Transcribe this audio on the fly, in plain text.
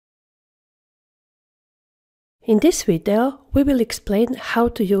In this video, we will explain how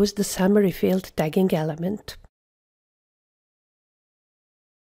to use the summary field tagging element.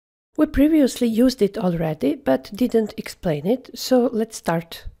 We previously used it already, but didn't explain it, so let's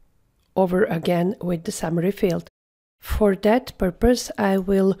start over again with the summary field. For that purpose, I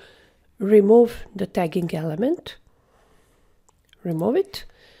will remove the tagging element. Remove it.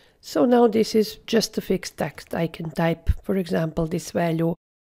 So now this is just a fixed text. I can type, for example, this value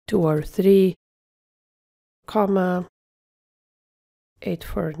 2 or 3, comma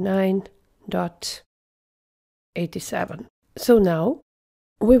 849.87. So now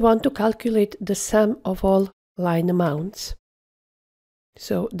we want to calculate the sum of all line amounts.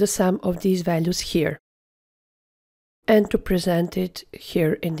 So the sum of these values here. And to present it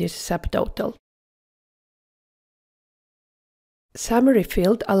here in this subtotal. Summary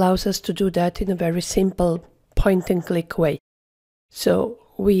field allows us to do that in a very simple point and click way. So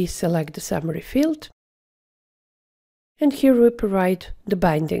we select the summary field. And here we provide the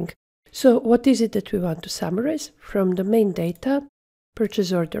binding. So what is it that we want to summarize? From the main data,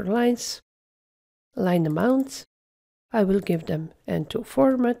 purchase order lines, line amounts. I will give them N2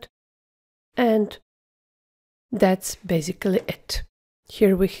 format. And that's basically it.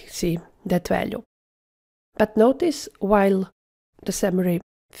 Here we see that value. But notice while the summary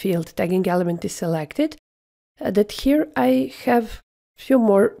field tagging element is selected, that here I have few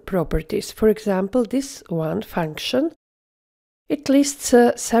more properties. For example, this one function, it lists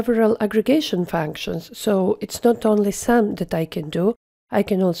several aggregation functions, so it's not only sum that I can do, I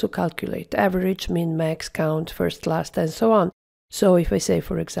can also calculate average, min, max, count, first, last, and so on. So if I say,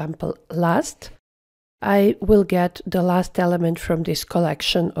 for example, last, I will get the last element from this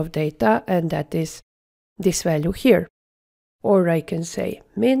collection of data, and that is this value here. Or I can say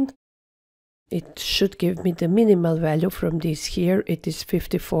min, it should give me the minimal value from this here, it is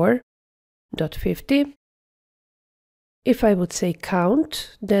 54.50. If I would say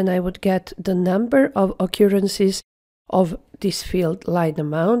count, then I would get the number of occurrences of this field line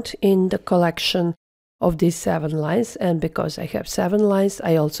amount in the collection of these 7 lines, and because I have 7 lines,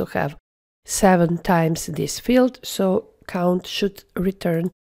 I also have 7 times this field, so count should return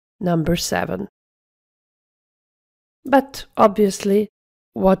number 7. But obviously,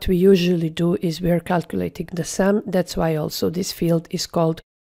 what we usually do is we are calculating the sum. That's why also this field is called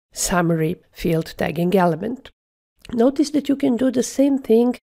summary field tagging element. Notice that you can do the same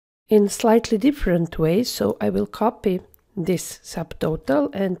thing in slightly different ways. So I will copy this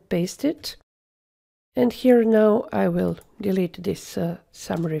subtotal and paste it. And here now I will delete this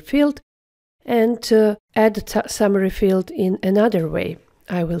summary field and add the summary field in another way.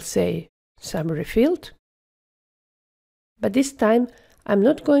 I will say summary field. But this time, I'm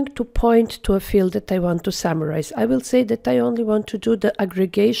not going to point to a field that I want to summarize. I will say that I only want to do the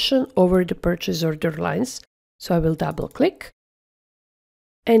aggregation over the purchase order lines. So I will double click.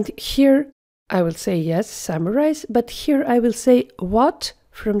 And here I will say yes, summarize. But here I will say what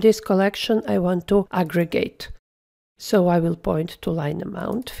from this collection I want to aggregate. So I will point to line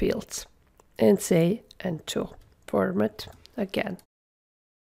amount fields and say N2 format again.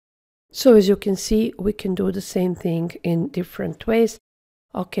 So as you can see, we can do the same thing in different ways.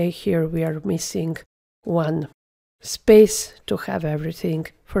 Okay, here we are missing one space to have everything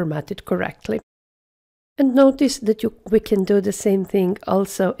formatted correctly. And notice that we can do the same thing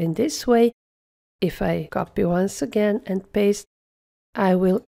also in this way. If I copy once again and paste, I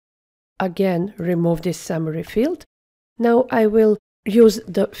will again remove this summary field. Now I will use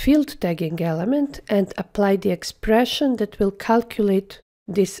the field tagging element and apply the expression that will calculate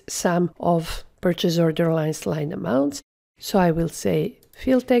this sum of purchase order lines line amounts. So I will say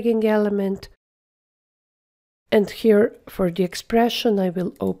field tagging element, and here for the expression I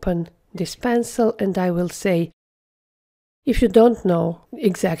will open this pencil and I will say, if you don't know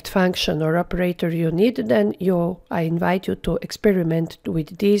exact function or operator you need, then I invite you to experiment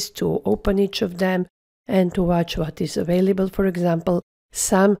with these, to open each of them and to watch what is available. For example,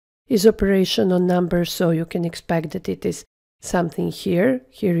 sum is operation on numbers, so you can expect that it is something here.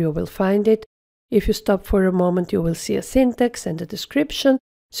 Here you will find it. If you stop for a moment, you will see a syntax and a description,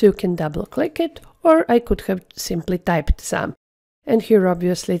 so you can double click it, or I could have simply typed sum. And here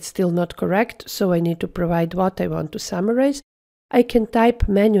obviously it's still not correct, so I need to provide what I want to summarize. I can type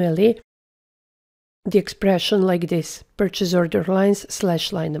manually the expression like this, purchase order lines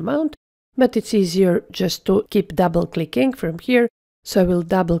 / line amount, but it's easier just to keep double clicking from here. So I will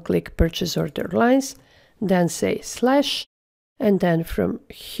double click purchase order lines, then say /, and then from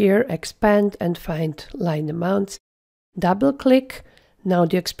here expand and find line amounts, double click. Now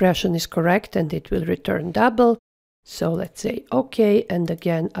the expression is correct and it will return double. So let's say OK, and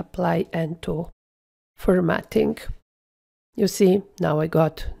again apply N2 formatting. You see, now I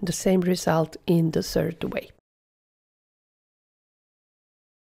got the same result in the third way.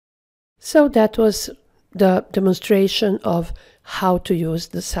 So that was the demonstration of how to use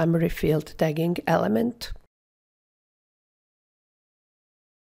the summary field tagging element.